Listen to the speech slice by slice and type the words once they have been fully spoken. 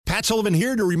Matt Sullivan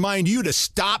here to remind you to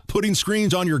stop putting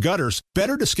screens on your gutters.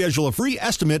 Better to schedule a free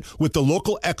estimate with the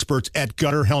local experts at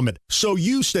Gutter Helmet so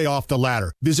you stay off the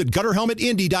ladder. Visit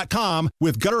GutterHelmetIndy.com.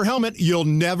 With Gutter Helmet, you'll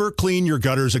never clean your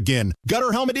gutters again.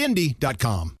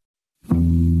 GutterHelmetIndy.com.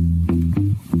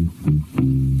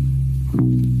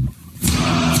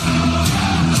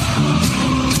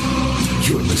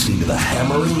 You're listening to the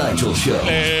Hammer and Nigel Show.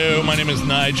 Hey, my name is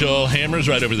Nigel. Hammer's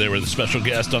right over there with a special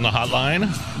guest on the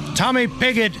hotline. Tommy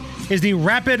Pigott is the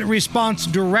Rapid Response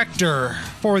Director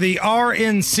for the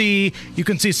RNC. You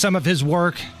can see some of his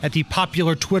work at the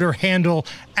popular Twitter handle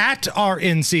at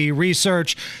RNC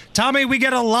Research. Tommy, we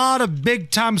get a lot of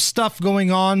big-time stuff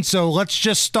going on, so let's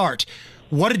just start.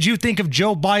 What did you think of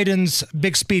Joe Biden's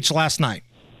big speech last night?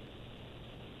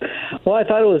 Well, I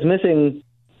thought it was missing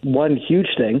one huge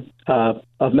thing,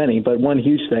 of many, but one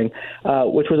huge thing,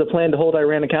 which was a plan to hold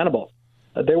Iran accountable.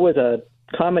 There was a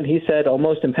comment he said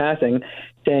almost in passing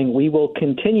saying we will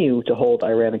continue to hold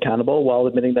Iran accountable while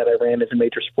admitting that Iran is a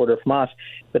major supporter of Hamas,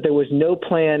 but there was no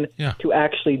plan to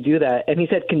actually do that. And he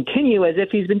said continue as if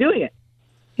he's been doing it.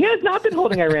 He has not been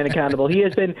holding Iran accountable. He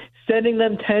has been sending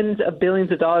them tens of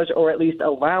billions of dollars, or at least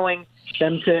allowing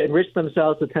them to enrich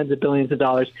themselves with tens of billions of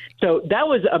dollars. So that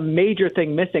was a major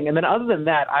thing missing. And then other than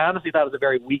that, I honestly thought it was a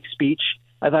very weak speech.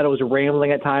 I thought it was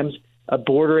rambling at times,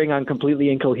 bordering on completely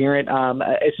incoherent.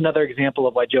 It's another example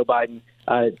of why Joe Biden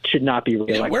should not be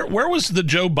reelected. Where was the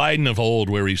Joe Biden of old,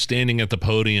 where he's standing at the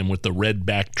podium with the red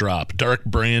backdrop? Dark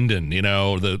Brandon,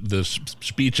 the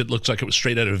speech, it looks like it was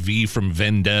straight out of V from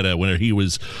Vendetta, where he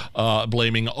was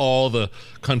blaming all the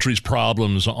country's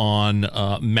problems on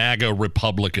MAGA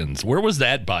Republicans. Where was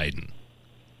that Biden?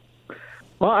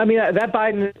 Well, I mean, that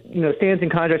Biden, stands in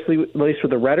contrast, at least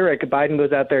with the rhetoric. Biden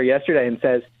goes out there yesterday and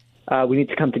says, we need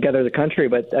to come together as a country.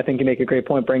 But I think you make a great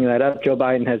point bringing that up. Joe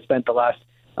Biden has spent the last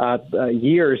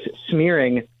years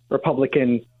smearing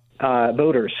Republican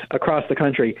voters across the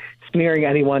country, smearing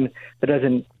anyone that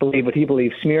doesn't believe what he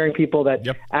believes, smearing people that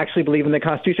actually believe in the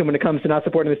Constitution when it comes to not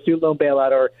supporting the student loan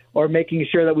bailout or making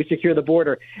sure that we secure the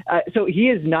border. So he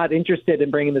is not interested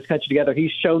in bringing this country together.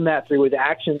 He's shown that through his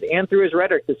actions and through his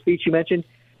rhetoric, the speech you mentioned.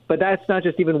 But that's not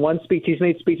just even one speech. He's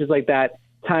made speeches like that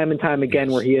time and time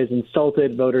again where he has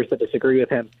insulted voters that disagree with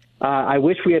him. I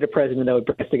wish we had a president that would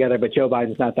bring us together, but Joe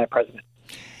Biden's not that president.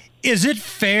 Is it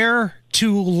fair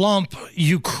to lump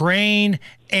Ukraine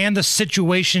and the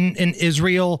situation in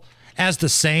Israel as the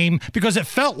same? Because it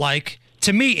felt like,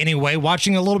 to me anyway,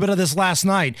 watching a little bit of this last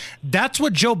night, that's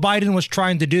what Joe Biden was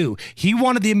trying to do. He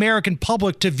wanted the American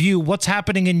public to view what's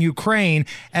happening in Ukraine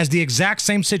as the exact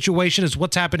same situation as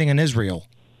what's happening in Israel.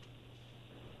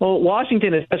 Well,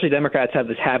 Washington, especially Democrats, have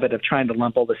this habit of trying to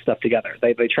lump all this stuff together.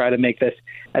 They try to make this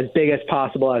as big as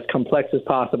possible, as complex as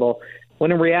possible,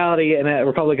 when in reality, and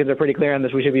Republicans are pretty clear on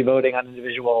this, we should be voting on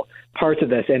individual parts of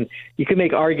this. And you can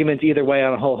make arguments either way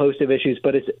on a whole host of issues,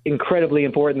 but it's incredibly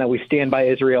important that we stand by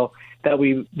Israel, that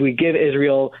we give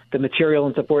Israel the material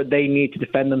and support they need to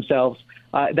defend themselves.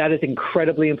 That is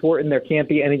incredibly important. There can't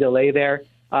be any delay there.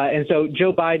 And so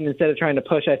Joe Biden, instead of trying to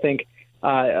push, I think,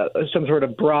 some sort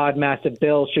of broad, massive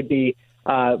bill, should be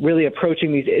really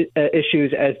approaching these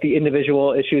issues as the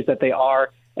individual issues that they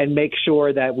are, and make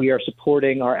sure that we are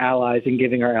supporting our allies and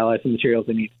giving our allies the materials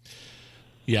they need.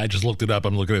 Yeah, I just looked it up.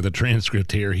 I'm looking at the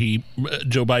transcript here.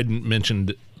 Joe Biden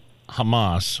mentioned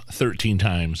Hamas 13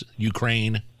 times,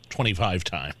 Ukraine 25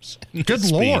 times. Good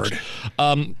Lord.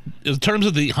 In terms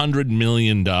of the $100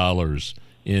 million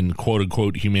in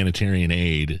quote-unquote humanitarian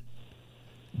aid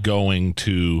going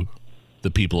to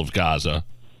the people of Gaza,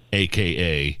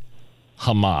 a.k.a.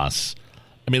 Hamas,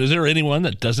 I mean, is there anyone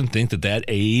that doesn't think that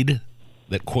aid,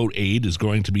 that quote aid, is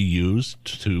going to be used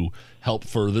to help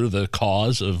further the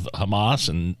cause of Hamas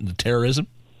and the terrorism?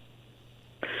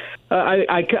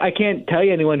 I can't tell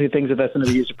you anyone who thinks that that's going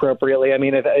to be used appropriately. I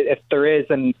mean, if there is,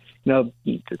 then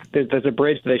there's a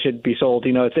bridge that should be sold.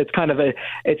 It's kind of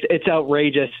it's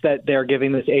outrageous that they're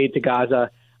giving this aid to Gaza.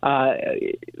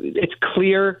 It's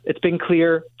clear. It's been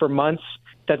clear for months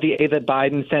that the aid that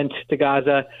Biden sent to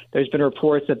Gaza, there's been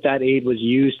reports that aid was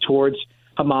used towards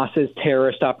Hamas's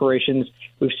terrorist operations.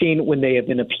 We've seen when they have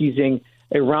been appeasing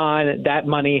Iran, that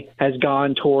money has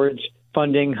gone towards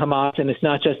funding Hamas. And it's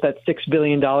not just that $6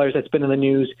 billion that's been in the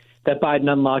news that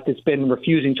Biden unlocked. It's been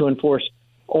refusing to enforce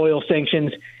oil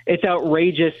sanctions. It's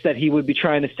outrageous that he would be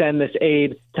trying to send this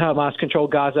aid to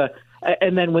Hamas-controlled Gaza.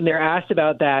 And then when they're asked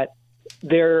about that,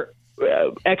 their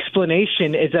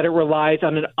explanation is that it relies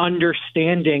on an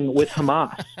understanding with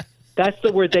Hamas. That's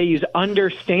the word they use,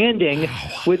 understanding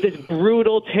with this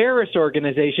brutal terrorist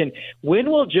organization. When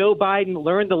will Joe Biden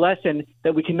learn the lesson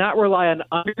that we cannot rely on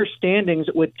understandings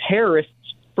with terrorists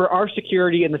for our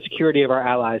security and the security of our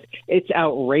allies. It's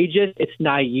outrageous. It's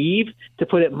naive, to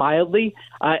put it mildly.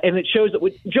 And it shows that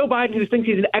Joe Biden, who thinks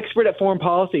he's an expert at foreign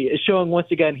policy, is showing once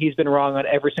again he's been wrong on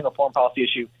every single foreign policy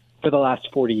issue for the last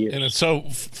 40 years. And it's so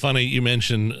funny you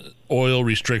mentioned oil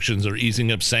restrictions or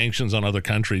easing up sanctions on other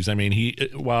countries. I mean,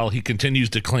 while he continues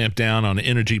to clamp down on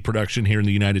energy production here in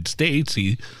the United States,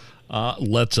 he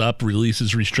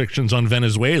releases restrictions on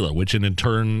Venezuela, which in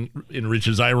turn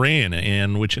enriches Iran,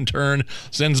 and which in turn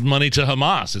sends money to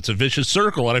Hamas. It's a vicious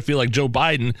circle, and I feel like Joe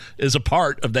Biden is a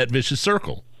part of that vicious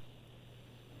circle.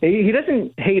 He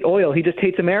doesn't hate oil; he just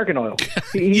hates American oil.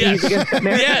 He's against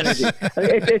American energy.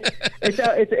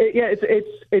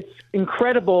 It's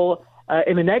incredible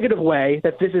in a negative way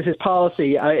that this is his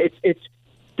policy. It's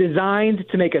designed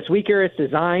to make us weaker. It's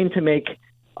designed to make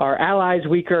our allies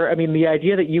weaker. I mean, the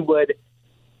idea that you would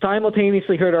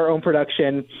simultaneously hurt our own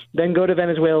production, then go to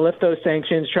Venezuela, lift those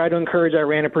sanctions, try to encourage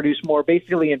Iran to produce more,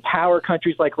 basically empower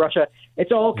countries like Russia.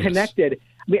 It's all connected.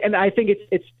 I mean, and I think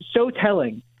it's so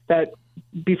telling that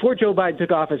before Joe Biden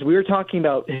took office, we were talking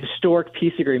about historic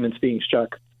peace agreements being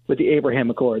struck with the Abraham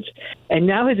Accords. And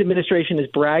now his administration is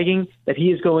bragging that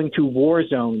he is going to war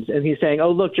zones. And he's saying,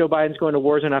 oh, look, Joe Biden's going to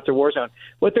war zone after war zone.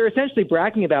 What they're essentially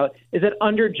bragging about is that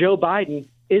under Joe Biden,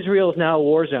 Israel is now a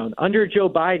war zone. Under Joe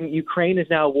Biden, Ukraine is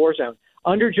now a war zone.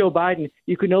 Under Joe Biden,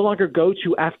 you can no longer go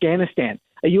to Afghanistan.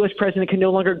 A U.S. president can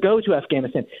no longer go to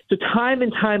Afghanistan. So time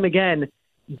and time again,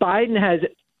 Biden has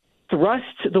thrust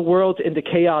the world into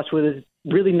chaos with his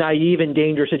really naive and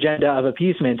dangerous agenda of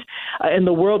appeasement, and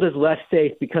the world is less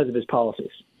safe because of his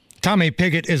policies. Tommy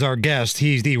Pigott is our guest.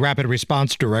 He's the Rapid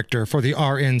Response Director for the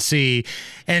RNC.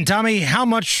 And Tommy, how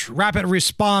much rapid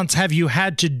response have you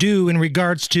had to do in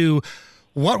regards to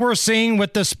what we're seeing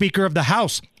with the Speaker of the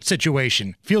House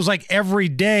situation? Feels like every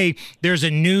day there's a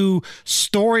new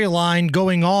storyline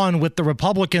going on with the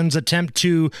Republicans' attempt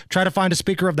to try to find a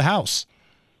Speaker of the House.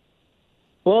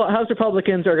 Well, House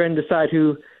Republicans are going to decide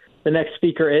who the next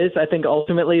speaker is. I think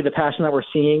ultimately the passion that we're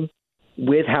seeing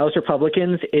with House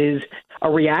Republicans is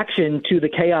a reaction to the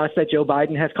chaos that Joe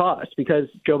Biden has caused, because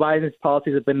Joe Biden's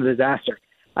policies have been a disaster.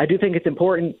 I do think it's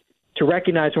important to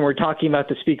recognize when we're talking about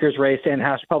the speaker's race and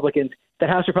House Republicans that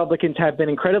House Republicans have been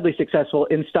incredibly successful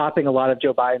in stopping a lot of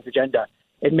Joe Biden's agenda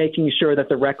and making sure that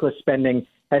the reckless spending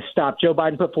has stopped. Joe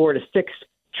Biden put forward a $6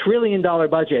 trillion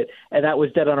budget, and that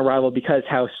was dead on arrival because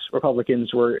House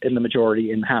Republicans were in the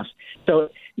majority in the House. So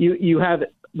you have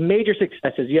major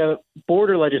successes. You have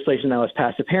border legislation that was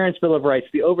passed, the Parents' Bill of Rights,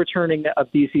 the overturning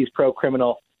of D.C.'s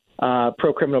pro-criminal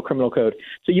criminal code.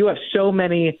 So you have so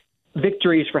many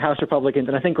victories for House Republicans,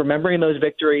 and I think remembering those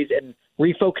victories and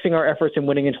refocusing our efforts in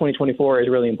winning in 2024 is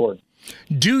really important.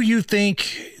 Do you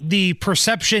think the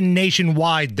perception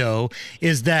nationwide, though,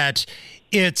 is that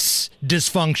it's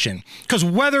dysfunction? Because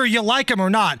whether you like them or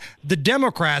not, the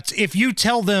Democrats, if you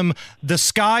tell them the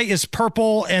sky is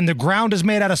purple and the ground is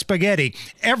made out of spaghetti,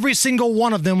 every single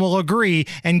one of them will agree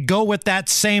and go with that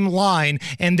same line,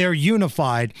 and they're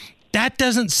unified. That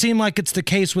doesn't seem like it's the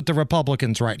case with the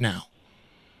Republicans right now.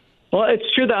 Well, it's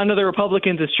true that under the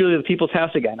Republicans, it's truly the people's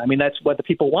house again. I mean, that's what the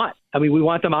people want. I mean, we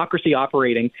want democracy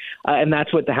operating, and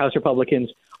that's what the House Republicans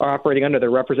are operating under.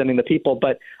 They're representing the people.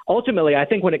 But ultimately, I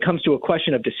think when it comes to a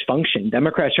question of dysfunction,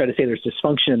 Democrats try to say there's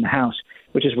dysfunction in the House,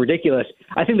 which is ridiculous.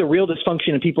 I think the real dysfunction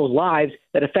in people's lives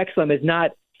that affects them is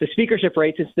not the speakership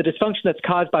rates. It's the dysfunction that's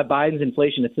caused by Biden's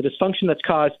inflation. It's the dysfunction that's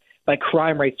caused by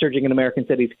crime rates surging in American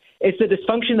cities. It's the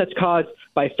dysfunction that's caused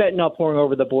by fentanyl pouring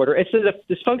over the border. It's the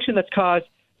dysfunction that's caused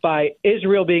by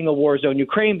Israel being a war zone,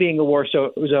 Ukraine being a war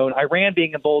zone, Iran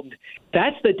being emboldened.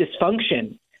 That's the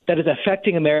dysfunction that is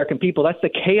affecting American people. That's the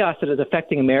chaos that is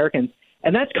affecting Americans.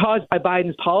 And that's caused by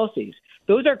Biden's policies.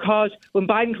 Those are caused when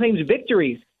Biden claims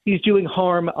victories, he's doing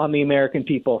harm on the American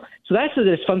people. So that's the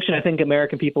dysfunction I think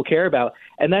American people care about.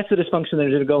 And that's the dysfunction that is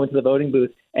going to go into the voting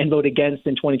booth and vote against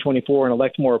in 2024 and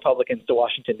elect more Republicans to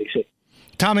Washington, D.C.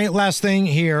 Tommy, last thing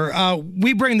here.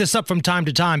 We bring this up from time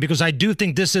to time because I do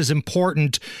think this is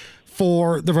important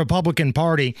for the Republican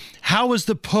Party. How is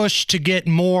the push to get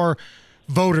more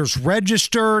voters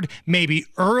registered, maybe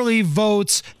early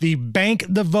votes, the Bank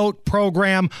the Vote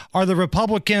program? Are the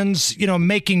Republicans,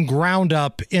 making ground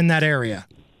up in that area?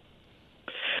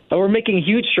 We're making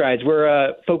huge strides.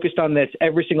 We're focused on this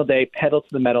every single day, pedal to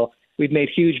the metal. We've made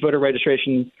huge voter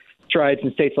registration strides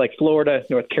in states like Florida,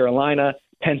 North Carolina,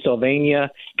 Pennsylvania,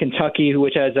 Kentucky,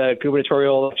 which has a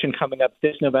gubernatorial election coming up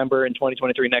this November in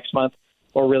 2023 next month,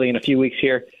 or really in a few weeks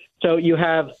here. So you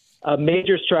have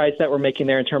major strides that we're making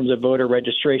there in terms of voter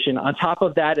registration. On top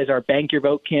of that is our Bank Your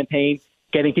Vote campaign,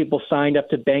 getting people signed up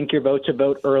to bank your vote, to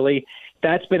vote early.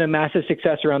 That's been a massive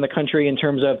success around the country in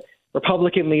terms of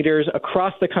Republican leaders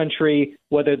across the country,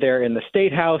 whether they're in the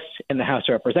state house, in the House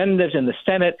of Representatives, in the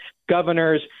Senate,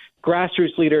 governors,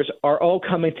 grassroots leaders, are all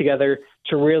coming together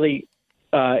to really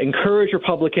encourage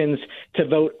Republicans to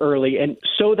vote early. And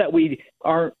so that we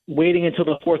aren't waiting until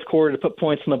the fourth quarter to put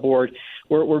points on the board,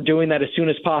 we're doing that as soon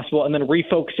as possible and then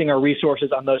refocusing our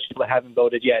resources on those people that haven't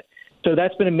voted yet. So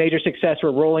that's been a major success.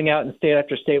 We're rolling out in state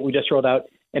after state. We just rolled out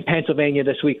in Pennsylvania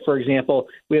this week, for example.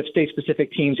 We have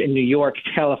state-specific teams in New York,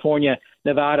 California,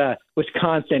 Nevada,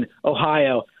 Wisconsin,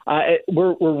 Ohio.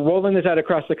 We're rolling this out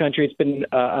across the country. It's been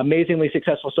amazingly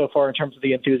successful so far in terms of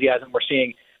the enthusiasm we're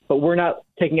seeing. But we're not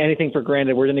taking anything for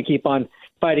granted. We're going to keep on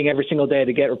fighting every single day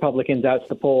to get Republicans out to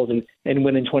the polls and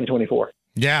win in 2024.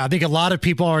 Yeah, I think a lot of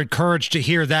people are encouraged to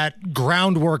hear that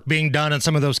groundwork being done in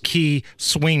some of those key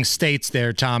swing states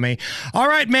there, Tommy. All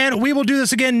right, man, we will do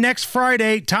this again next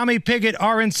Friday. Tommy Pigott,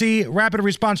 RNC Rapid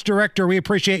Response Director, we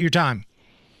appreciate your time.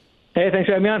 Hey, thanks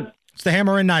for having me on. It's the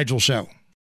Hammer and Nigel Show.